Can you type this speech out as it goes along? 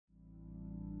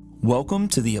Welcome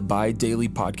to the Abide Daily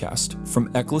podcast from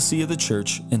Ecclesia the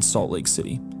Church in Salt Lake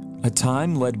City, a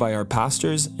time led by our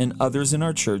pastors and others in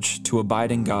our church to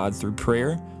abide in God through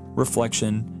prayer,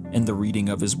 reflection, and the reading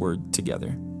of His Word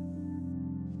together.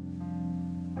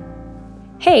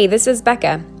 Hey, this is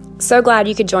Becca. So glad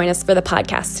you could join us for the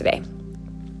podcast today.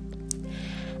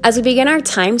 As we begin our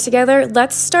time together,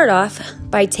 let's start off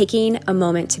by taking a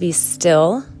moment to be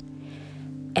still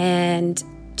and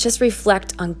just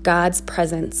reflect on God's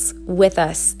presence with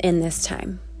us in this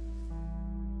time.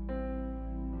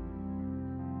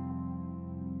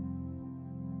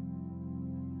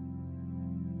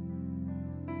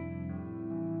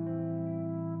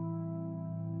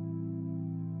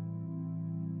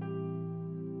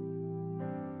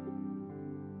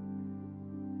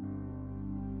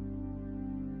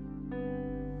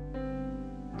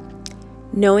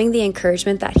 Knowing the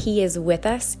encouragement that He is with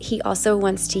us, He also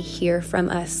wants to hear from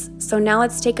us. So now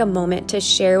let's take a moment to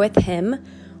share with Him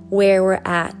where we're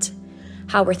at,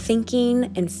 how we're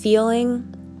thinking and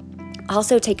feeling.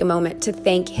 Also take a moment to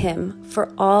thank Him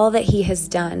for all that He has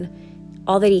done,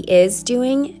 all that He is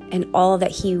doing, and all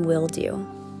that He will do.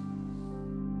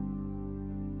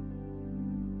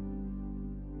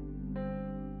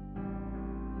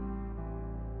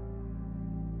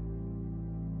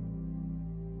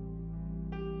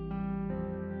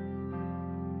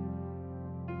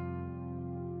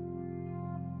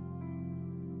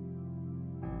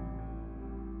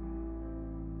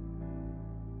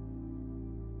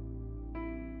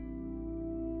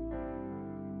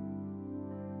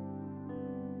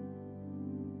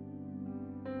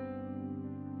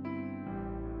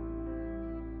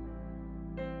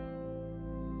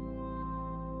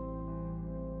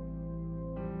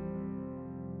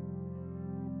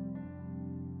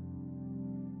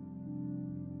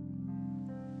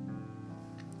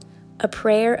 A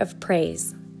prayer of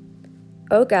praise.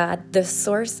 O God, the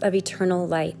source of eternal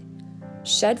light,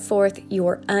 shed forth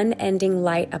your unending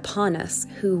light upon us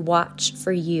who watch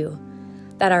for you,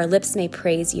 that our lips may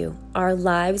praise you, our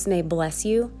lives may bless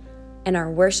you, and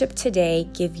our worship today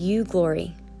give you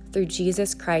glory through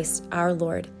Jesus Christ our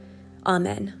Lord.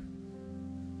 Amen.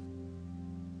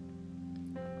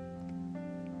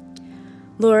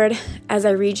 Lord, as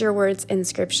I read your words in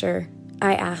Scripture,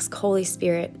 I ask, Holy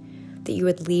Spirit, that you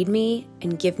would lead me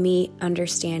and give me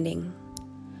understanding.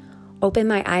 Open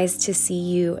my eyes to see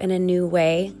you in a new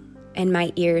way and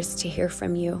my ears to hear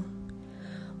from you.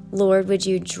 Lord, would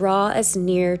you draw us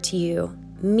near to you,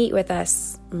 meet with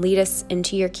us, and lead us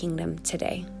into your kingdom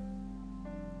today.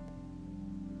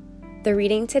 The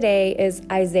reading today is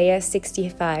Isaiah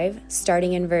 65,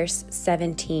 starting in verse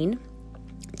 17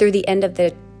 through the end of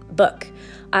the book.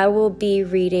 I will be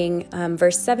reading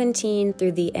verse 17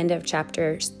 through the end of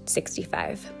chapter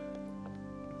 65.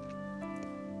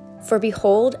 For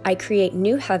behold, I create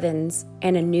new heavens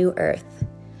and a new earth,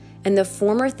 and the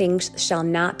former things shall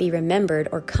not be remembered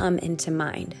or come into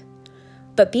mind.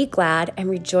 But be glad and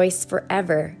rejoice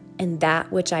forever in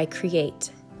that which I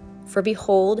create. For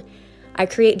behold, I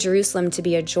create Jerusalem to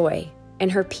be a joy,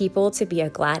 and her people to be a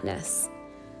gladness.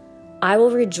 I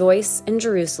will rejoice in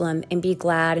Jerusalem and be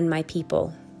glad in my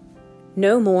people.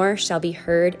 No more shall be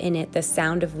heard in it the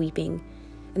sound of weeping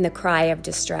and the cry of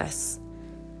distress.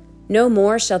 No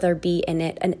more shall there be in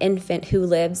it an infant who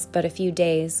lives but a few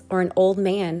days, or an old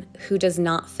man who does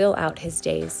not fill out his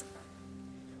days.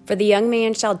 For the young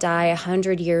man shall die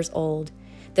 100 years old,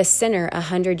 the sinner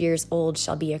 100 years old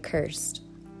shall be accursed.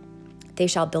 They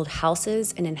shall build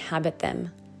houses and inhabit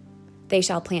them. They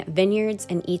shall plant vineyards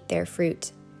and eat their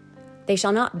fruit. They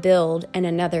shall not build and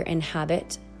another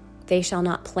inhabit. They shall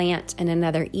not plant and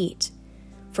another eat.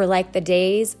 For like the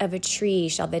days of a tree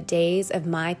shall the days of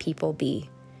my people be,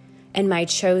 and my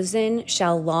chosen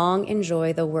shall long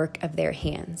enjoy the work of their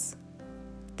hands.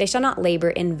 They shall not labor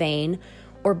in vain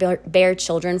or bear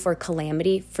children for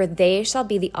calamity, for they shall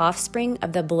be the offspring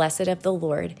of the blessed of the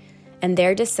Lord, and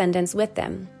their descendants with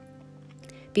them.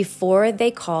 Before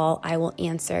they call, I will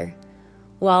answer.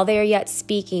 While they are yet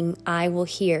speaking, I will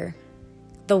hear.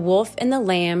 The wolf and the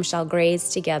lamb shall graze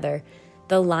together.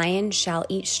 The lion shall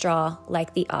eat straw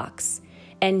like the ox,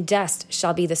 and dust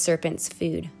shall be the serpent's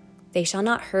food. They shall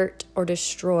not hurt or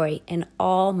destroy in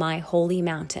all my holy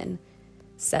mountain,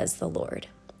 says the Lord.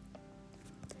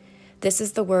 This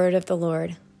is the word of the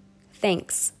Lord.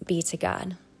 Thanks be to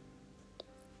God.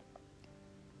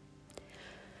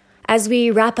 As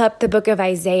we wrap up the book of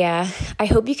Isaiah, I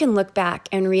hope you can look back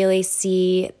and really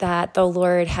see that the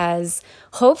Lord has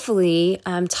hopefully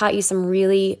taught you some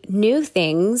really new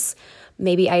things.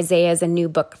 Maybe Isaiah is a new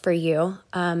book for you,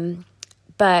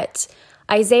 but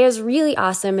Isaiah is really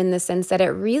awesome in the sense that it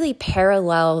really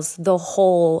parallels the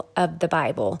whole of the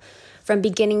Bible. From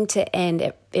beginning to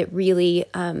end, it really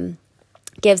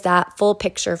gives that full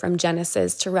picture from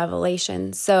Genesis to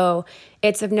Revelation. So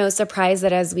it's of no surprise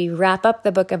that as we wrap up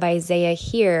the book of Isaiah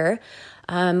here,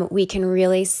 we can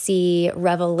really see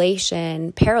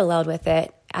Revelation paralleled with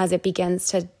it as it begins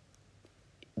to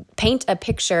paint a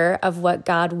picture of what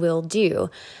God will do,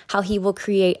 how he will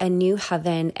create a new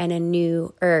heaven and a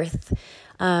new earth,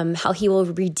 how he will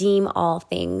redeem all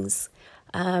things.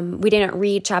 We didn't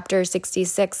read chapter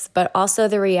 66, but also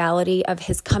the reality of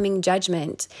his coming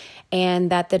judgment and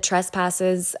that the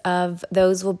trespasses of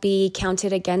those will be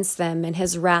counted against them and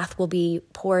his wrath will be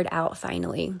poured out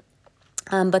finally.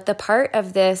 But the part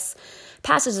of this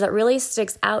passage that really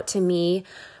sticks out to me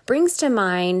brings to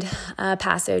mind a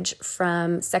passage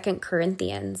from 2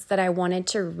 Corinthians that I wanted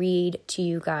to read to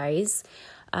you guys.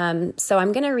 So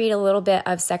I'm going to read a little bit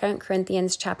of 2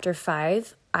 Corinthians chapter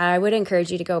 5. I would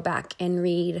encourage you to go back and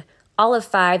read all of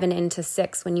 5 and into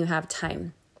 6 when you have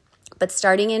time. But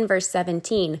starting in verse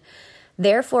 17,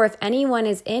 therefore, if anyone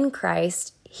is in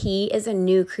Christ, he is a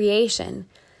new creation.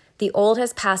 The old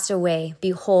has passed away.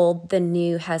 Behold, the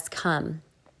new has come.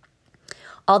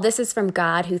 All this is from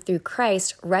God, who through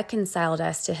Christ reconciled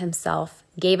us to himself,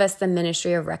 gave us the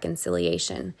ministry of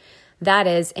reconciliation. That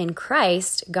is, in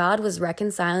Christ, God was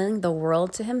reconciling the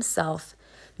world to himself,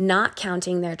 not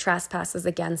counting their trespasses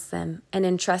against them, and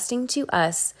entrusting to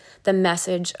us the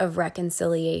message of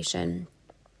reconciliation.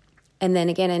 And then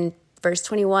again in verse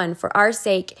 21, for our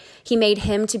sake, he made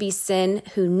him to be sin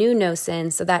who knew no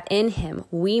sin, so that in him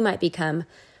we might become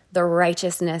the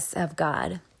righteousness of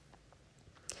God.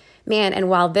 Man, and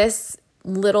while this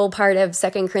little part of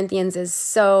 2 Corinthians is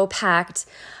so packed,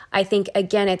 I think,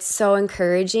 again, it's so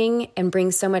encouraging and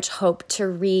brings so much hope to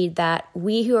read that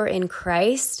we who are in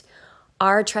Christ,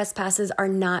 our trespasses are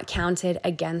not counted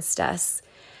against us.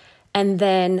 And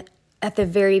then at the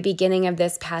very beginning of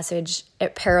this passage,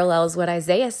 it parallels what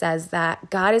Isaiah says, that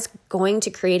God is going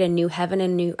to create a new heaven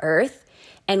and new earth.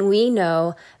 And we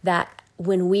know that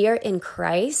when we are in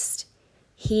Christ,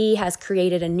 he has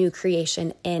created a new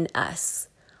creation in us.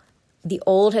 The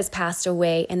old has passed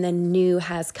away and the new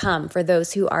has come for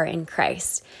those who are in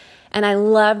Christ. And I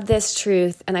love this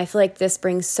truth, and I feel like this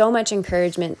brings so much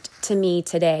encouragement to me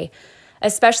today,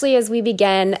 especially as we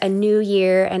begin a new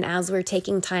year and as we're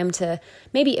taking time to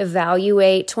maybe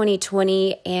evaluate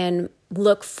 2020 and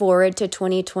look forward to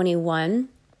 2021,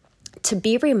 to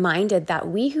be reminded that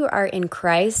we who are in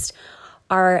Christ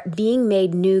are being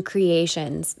made new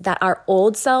creations, that our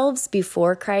old selves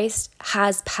before Christ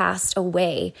has passed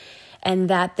away, and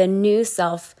that the new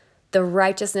self, the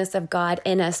righteousness of God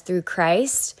in us through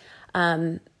Christ,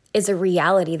 is a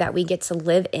reality that we get to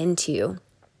live into.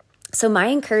 So my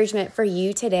encouragement for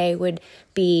you today would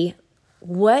be,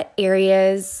 what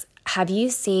areas have you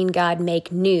seen God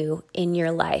make new in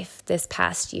your life this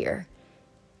past year?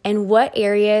 And what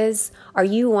areas are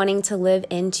you wanting to live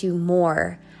into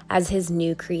more as his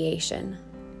new creation?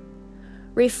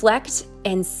 Reflect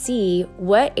and see,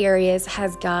 what areas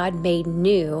has God made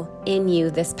new in you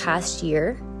this past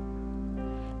year?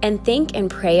 And think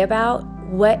and pray about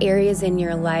what areas in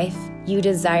your life you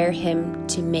desire him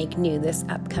to make new this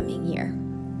upcoming year.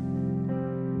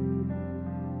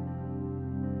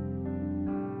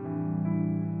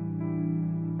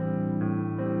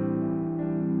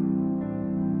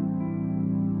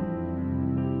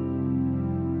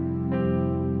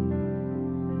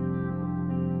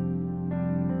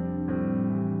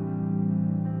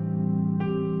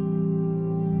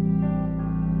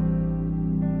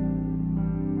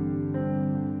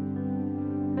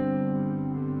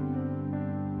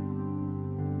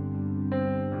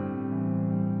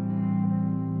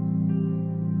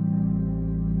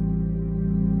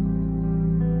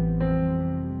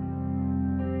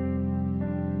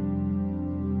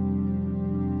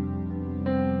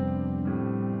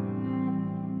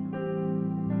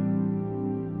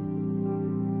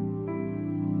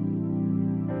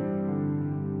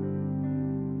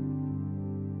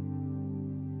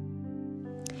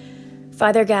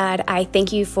 Father God, I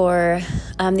thank you for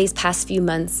these past few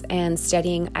months and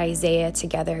studying Isaiah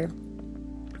together.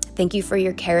 Thank you for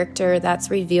your character that's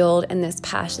revealed in this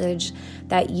passage,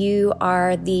 that you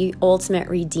are the ultimate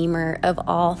redeemer of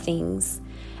all things,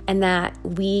 and that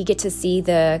we get to see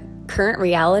the current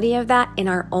reality of that in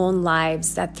our own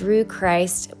lives, that through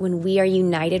Christ, when we are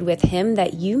united with him,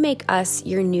 that you make us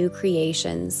your new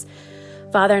creations.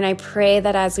 Father, and I pray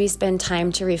that as we spend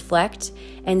time to reflect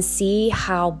and see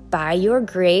how by your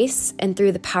grace and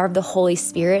through the power of the Holy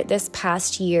Spirit this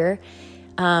past year,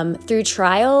 Through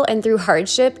trial and through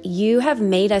hardship, you have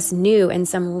made us new in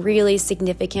some really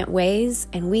significant ways,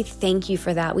 and we thank you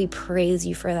for that. We praise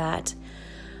you for that.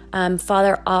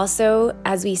 Father, also,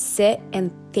 as we sit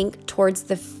and think towards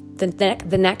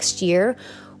the next year,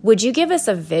 would you give us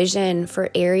a vision for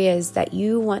areas that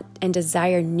you want and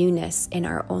desire newness in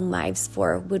our own lives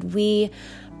for? Would we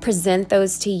present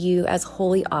those to you as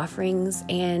holy offerings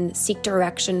and seek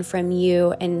direction from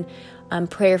you and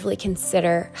prayerfully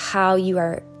consider how you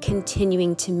are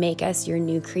continuing to make us your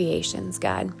new creations,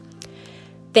 God.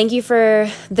 Thank you for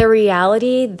the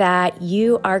reality that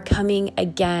you are coming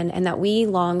again and that we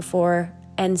long for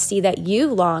and see that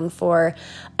you long for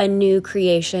a new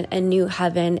creation, a new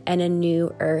heaven, and a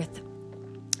new earth.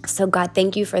 So God,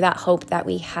 thank you for that hope that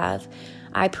we have.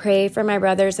 I pray for my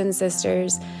brothers and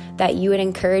sisters that you would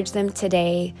encourage them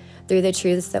today through the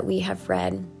truths that we have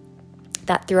read,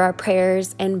 that through our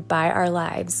prayers and by our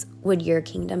lives would your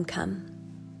kingdom come.